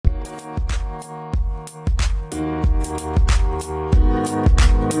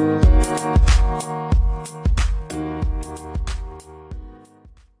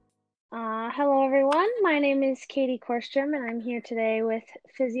Katie Korstrom, and I'm here today with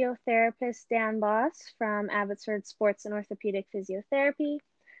physiotherapist Dan Bos from Abbotsford Sports and Orthopedic Physiotherapy.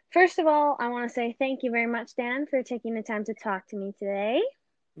 First of all, I want to say thank you very much, Dan, for taking the time to talk to me today.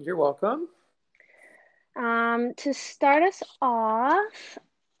 You're welcome. To start us off,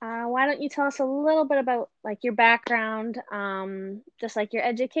 why don't you tell us a little bit about your background, just like your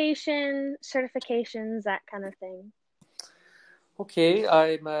education, certifications, that kind of thing. Okay,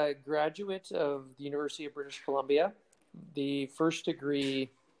 I'm a graduate of the University of British Columbia. The first degree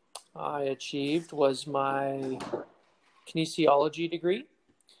I achieved was my kinesiology degree.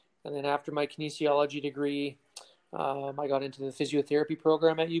 And then after my kinesiology degree, I got into the physiotherapy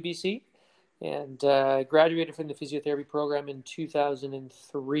program at UBC and graduated from the physiotherapy program in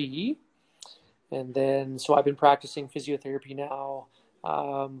 2003. And then, so I've been practicing physiotherapy now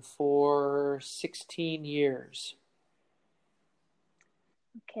for 16 years.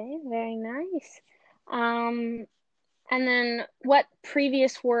 Okay, very nice. And then what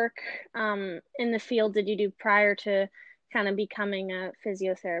previous work in the field did you do prior to kind of becoming a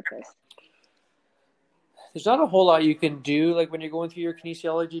physiotherapist? There's not a whole lot you can do like when you're going through your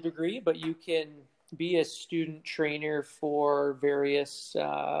kinesiology degree, but you can be a student trainer for various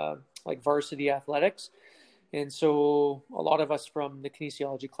like varsity athletics. And so a lot of us from the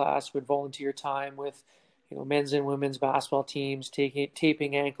kinesiology class would volunteer time with, men's and women's basketball teams,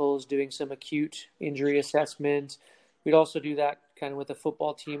 taping ankles, doing some acute injury assessment. We'd also do that kind of with a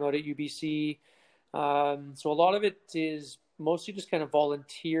football team out at UBC. So a lot of it is mostly just kind of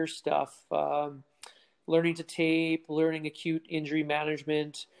volunteer stuff, learning to tape, learning acute injury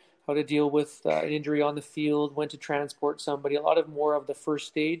management, how to deal with an injury on the field, when to transport somebody, a lot of more of the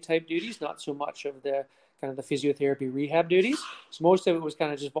first aid type duties, not so much of the kind of the physiotherapy rehab duties. So most of it was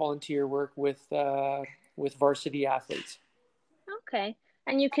kind of just volunteer work with varsity athletes. Okay.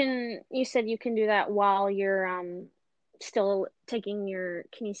 And you said you can do that while you're still taking your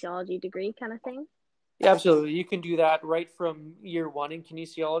kinesiology degree kind of thing? Yeah, absolutely. You can do that right from year one in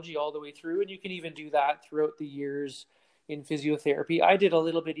kinesiology all the way through, and you can even do that throughout the years in physiotherapy. I did a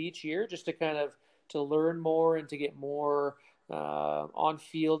little bit each year just to kind of to learn more and to get more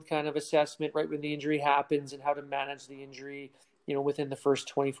on-field kind of assessment right when the injury happens and how to manage the injury, within the first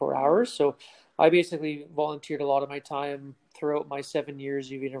 24 hours. So I basically volunteered a lot of my time throughout my 7 years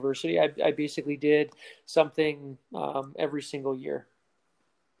of university. I basically did something every single year.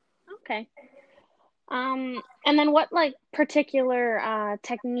 Okay. And then what particular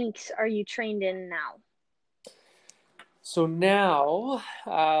techniques are you trained in now? So now,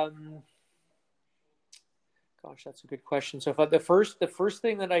 gosh, that's a good question. So the first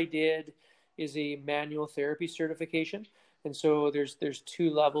thing that I did is a manual therapy certification. And so there's two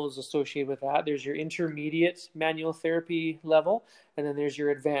levels associated with that. There's your intermediate manual therapy level, and then there's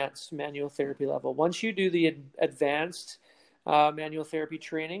your advanced manual therapy level. Once you do the advanced manual therapy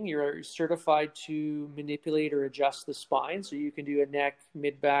training, you're certified to manipulate or adjust the spine. So you can do a neck,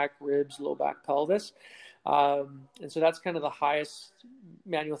 mid-back, ribs, low back, pelvis. And so that's kind of the highest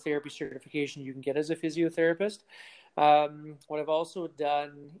manual therapy certification you can get as a physiotherapist. What I've also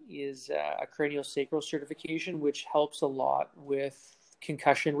done is a craniosacral certification, which helps a lot with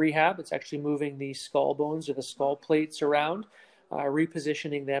concussion rehab. It's actually moving the skull bones or the skull plates around,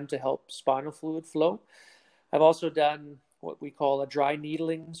 repositioning them to help spinal fluid flow. I've also done what we call a dry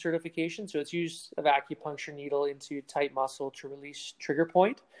needling certification. So it's use of acupuncture needle into tight muscle to release trigger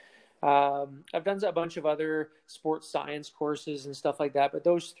point. I've done a bunch of other sports science courses and stuff like that, but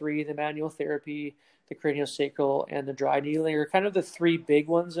those three, the manual therapy, the craniosacral, and the dry needling, are kind of the three big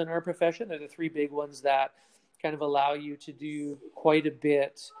ones in our profession. They're the three big ones that kind of allow you to do quite a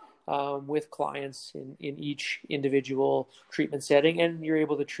bit with clients in each individual treatment setting, and you're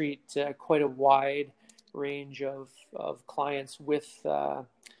able to treat quite a wide range of clients with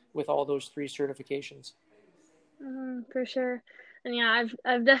all those three certifications. For sure. And yeah,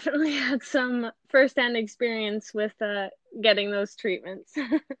 I've definitely had some firsthand experience with getting those treatments.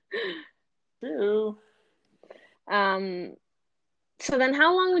 True. Um, so then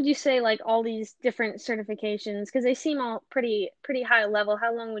how long would you say all these different certifications, because they seem all pretty high level,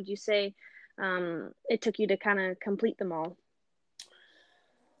 how long would you say it took you to kind of complete them all?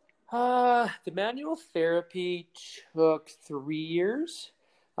 The manual therapy took 3 years,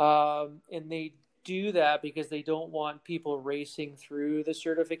 and they do that because they don't want people racing through the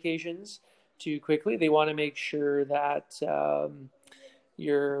certifications too quickly. They want to make sure that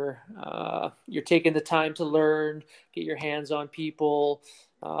you're taking the time to learn, get your hands on people,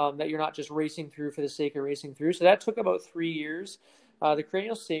 that you're not just racing through for the sake of racing through. So that took about 3 years. The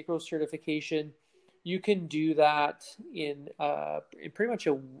craniosacral certification you can do that in pretty much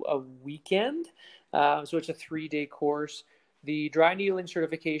a weekend. So it's a 3-day course. The dry needling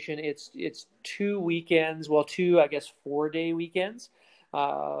certification, it's 2 weekends, well, two, I guess, 4-day weekends.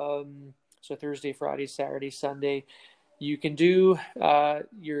 So Thursday, Friday, Saturday, Sunday. You can do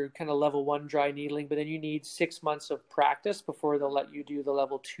your kind of level 1 dry needling, but then you need 6 months of practice before they'll let you do the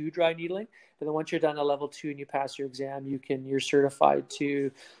level 2 dry needling. And then once you're done at level 2 and you pass your exam, you're certified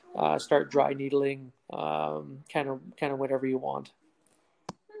to start dry needling, kind of whatever you want.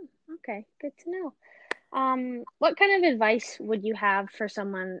 Okay, good to know. What kind of advice would you have for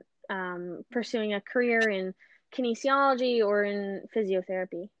someone pursuing a career in kinesiology or in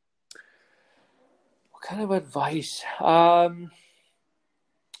physiotherapy? What kind of advice?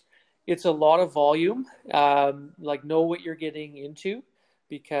 It's a lot of volume. Like, know what you're getting into,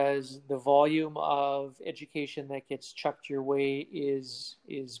 because the volume of education that gets chucked your way is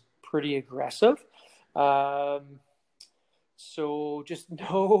pretty aggressive. Um, so just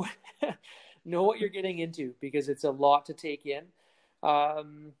know know what you're getting into, because it's a lot to take in.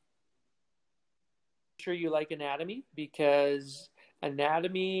 Sure you like anatomy, because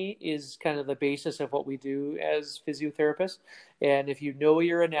anatomy is kind of the basis of what we do as physiotherapists. And if you know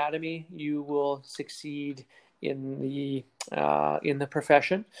your anatomy, you will succeed in the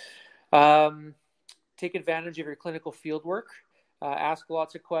profession. Um, Take advantage of your clinical field work. Ask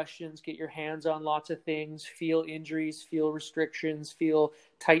lots of questions, get your hands on lots of things, feel injuries, feel restrictions, feel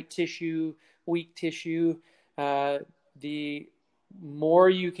tight tissue, weak tissue. The more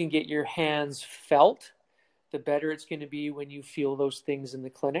you can get your hands felt, the better it's going to be when you feel those things in the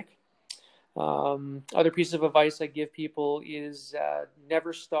clinic. Other piece of advice I give people is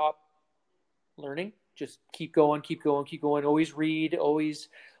never stop learning. Just keep going, keep going, keep going. Always read, always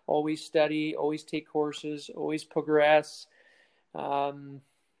study, always take courses, always progress. A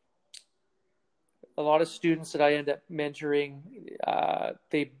lot of students that I end up mentoring,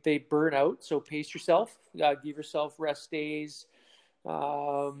 they burn out. So pace yourself, give yourself rest days.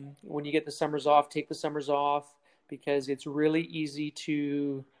 When you get the summers off, take the summers off, because it's really easy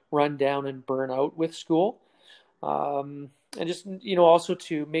to run down and burn out with school. And just, also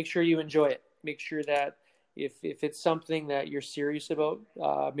to make sure you enjoy it. Make sure that if it's something that you're serious about,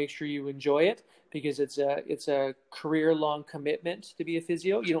 make sure you enjoy it, because it's a career-long commitment to be a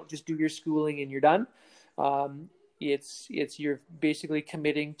physio. You don't just do your schooling and you're done. It's you're basically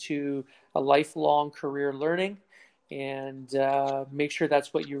committing to a lifelong career learning, and make sure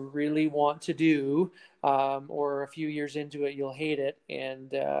that's what you really want to do. Or a few years into it, you'll hate it, and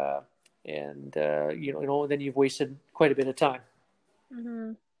then you've wasted quite a bit of time.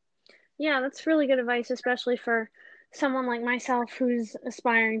 Mm-hmm. Yeah, that's really good advice, especially for someone like myself who's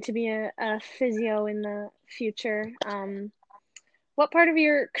aspiring to be a physio in the future. What part of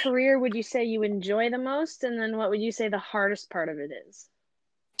your career would you say you enjoy the most, and then what would you say the hardest part of it is?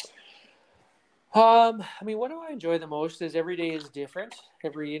 I mean, what do I enjoy the most is every day is different.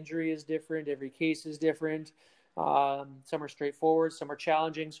 Every injury is different. Every case is different. Some are straightforward, some are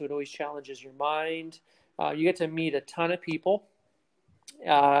challenging, so it always challenges your mind. You get to meet a ton of people,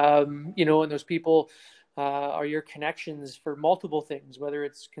 and those people are your connections for multiple things, whether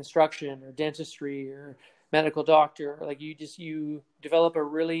it's construction or dentistry or medical doctor. Like, you develop a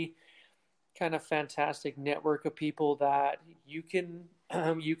really kind of fantastic network of people that you can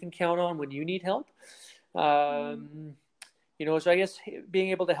count on when you need help. Mm-hmm. So I guess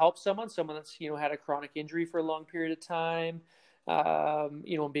being able to help someone that's had a chronic injury for a long period of time,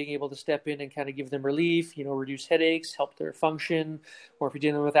 being able to step in and kind of give them relief, reduce headaches, help their function. Or if you're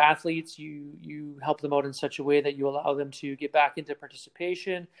dealing with athletes, you help them out in such a way that you allow them to get back into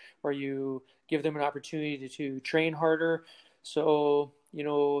participation, or you give them an opportunity to train harder. So,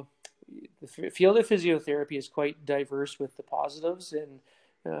 the field of physiotherapy is quite diverse with the positives, and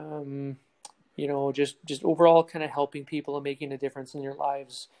just overall kind of helping people and making a difference in their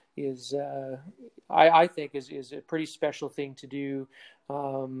lives is, I think, is a pretty special thing to do,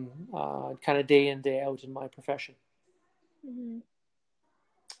 kind of day in, day out in my profession. Mm-hmm.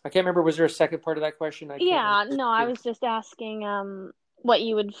 I can't remember. Was there a second part of that question? I can't Yeah, no, I remember. was just asking what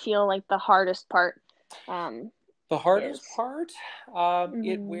you would feel like the hardest part um The hardest is. part, it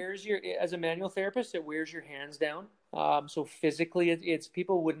Mm-hmm. wears as a manual therapist, it wears your hands down. So physically, it's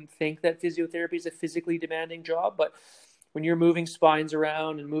people wouldn't think that physiotherapy is a physically demanding job, but when you're moving spines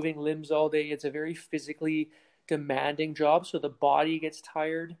around and moving limbs all day, it's a very physically demanding job. So the body gets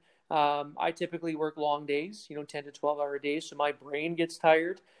tired. I typically work long days, 10 to 12-hour days, so my brain gets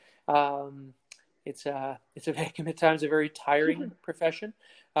tired. Um, it's at times a very tiring profession.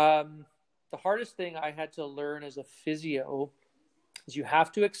 Um, the hardest thing I had to learn as a physio is you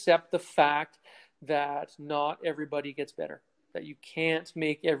have to accept the fact that not everybody gets better, that you can't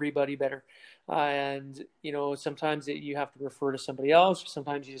make everybody better. And, sometimes you have to refer to somebody else.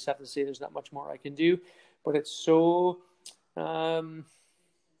 Sometimes you just have to say, there's not much more I can do. But um,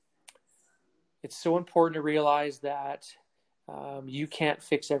 it's so important to realize that you can't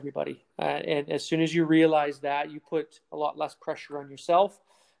fix everybody. And as soon as you realize that, you put a lot less pressure on yourself,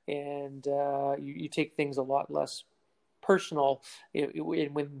 and you take things a lot less personal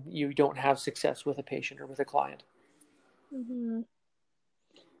when you don't have success with a patient or with a client. Mm-hmm.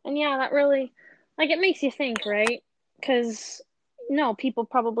 And yeah, that really, like, it makes you think, right? Because no, people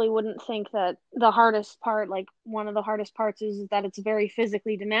probably wouldn't think that the hardest part, like one of the hardest parts, is that it's very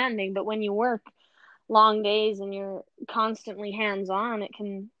physically demanding. But when you work long days and you're constantly hands on, it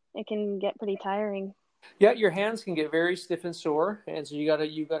can get pretty tiring. Yeah, your hands can get very stiff and sore, and so you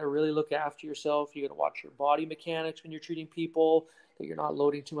gotta really look after yourself. You gotta watch your body mechanics when you're treating people, that you're not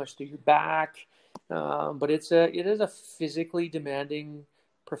loading too much through your back. But it is a physically demanding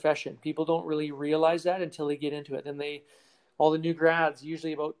profession. People don't really realize that until they get into it. And all the new grads,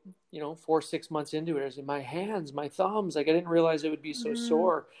 usually about 4 6 months into it, is in my hands, my thumbs. Like, I didn't realize it would be so Mm-hmm.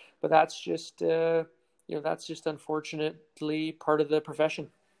 sore. But that's just unfortunately part of the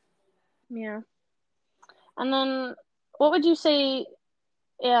profession. Yeah. And then, what would you say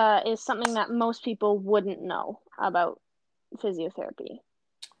is something that most people wouldn't know about physiotherapy?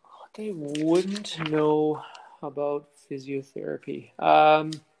 They wouldn't know about physiotherapy.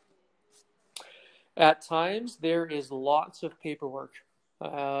 At times, there is lots of paperwork.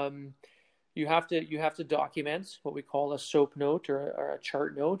 Um, you have to document what we call a SOAP note, or a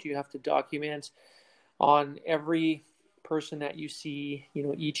chart note. You have to document on every person that you see,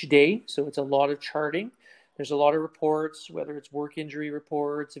 each day. So it's a lot of charting. There's a lot of reports, whether it's work injury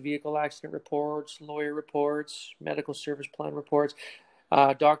reports, vehicle accident reports, lawyer reports, medical service plan reports,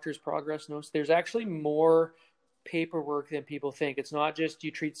 doctor's progress notes. There's actually more paperwork than people think. It's not just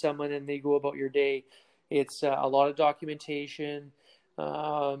you treat someone and they go about your day. It's a lot of documentation.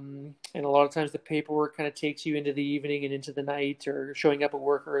 And a lot of times the paperwork kind of takes you into the evening and into the night, or showing up at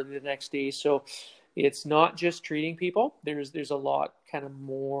work early the next day. So it's not just treating people. There's a lot kind of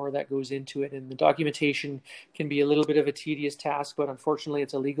more that goes into it, and the documentation can be a little bit of a tedious task, but unfortunately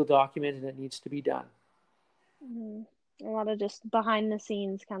it's a legal document and it needs to be done. Mm-hmm. A lot of just behind the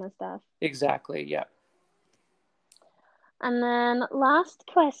scenes kind of stuff. Exactly. Yeah. And then last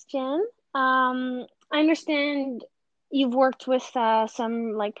question. I understand you've worked with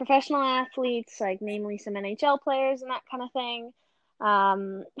some like professional athletes, like namely some NHL players and that kind of thing.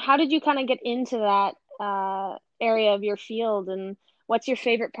 How did you kind of get into that area of your field, and what's your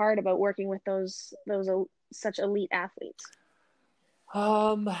favorite part about working with those such elite athletes?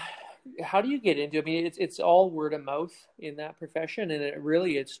 Um, how do you get into? I mean, it's all word of mouth in that profession, and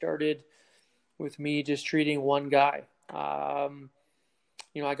it started with me just treating one guy.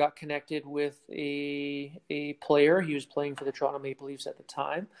 I got connected with a player. He was playing for the Toronto Maple Leafs at the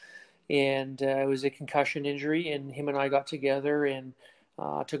time, and it was a concussion injury. And him and I got together and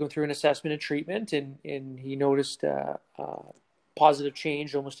took him through an assessment and treatment, and he noticed positive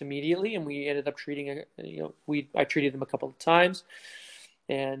change almost immediately. And we ended up treating. I treated him a couple of times,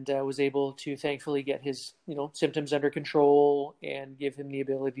 and was able to thankfully get his symptoms under control and give him the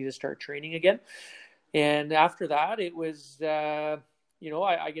ability to start training again. And after that, it was, I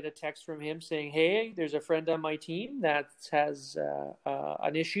get a text from him saying, "Hey, there's a friend on my team that has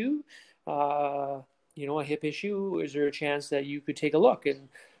an issue, a hip issue. Is there a chance that you could take a look?" And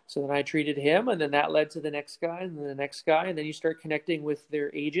so then I treated him, and then that led to the next guy, and then the next guy, and then you start connecting with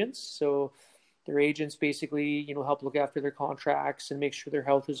their agents. So their agents basically, help look after their contracts and make sure their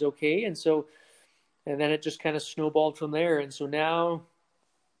health is okay. And then it just kind of snowballed from there. And so now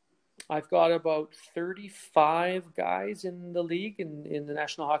I've got about 35 guys in the league, in the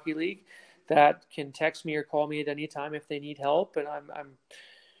National Hockey League, that can text me or call me at any time if they need help. And I'm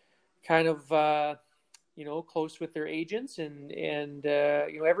kind of, close with their agents, and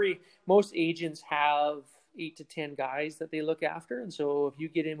most agents have 8 to 10 guys that they look after. And so if you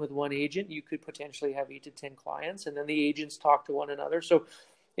get in with one agent, you could potentially have 8 to 10 clients, and then the agents talk to one another. So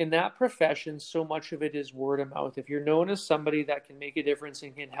in that profession, so much of it is word of mouth. If you're known as somebody that can make a difference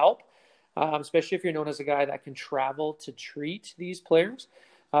and can help, especially if you're known as a guy that can travel to treat these players,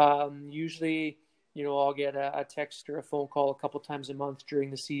 usually, I'll get a text or a phone call a couple times a month during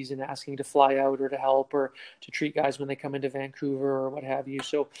the season asking to fly out or to help or to treat guys when they come into Vancouver or what have you.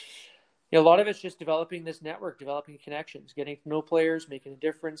 So, a lot of it's just developing this network, developing connections, getting to know players, making a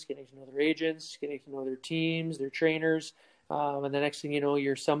difference, getting to know their agents, getting to know their teams, their trainers. And the next thing you know,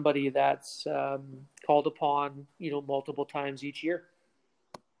 you're somebody that's called upon, multiple times each year.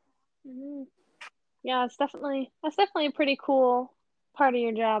 Mm-hmm. Yeah, that's definitely a pretty cool part of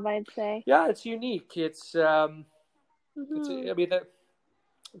your job, I'd say. Yeah, it's unique. Hmm. I mean,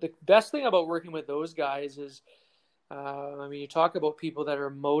 the best thing about working with those guys is, I mean, you talk about people that are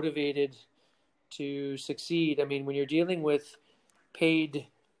motivated to succeed. I mean, when you're dealing with paid,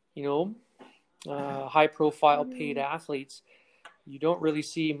 you know, high profile paid Hmm. athletes, you don't really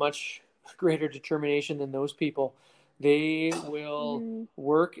see much greater determination than those people. They will Hmm.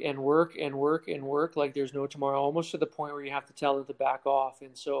 work and work and work and work like there's no tomorrow, almost to the point where you have to tell them to back off.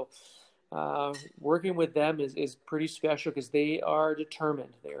 And so, working with them is pretty special because they are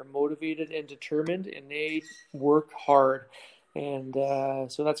determined. They are motivated and determined, and they work hard. And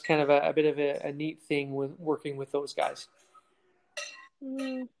so that's kind of a bit of a neat thing with working with those guys.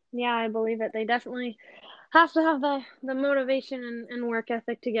 Hmm. Yeah, I believe it. They definitely have to have the motivation and work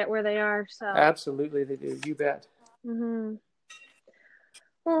ethic to get where they are. So, Absolutely, they do. You bet. hmm.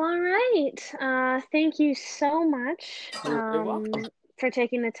 Well, all right. Thank you so much You're very welcome. for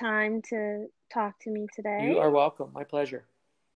taking the time to talk to me You today. are welcome. My pleasure.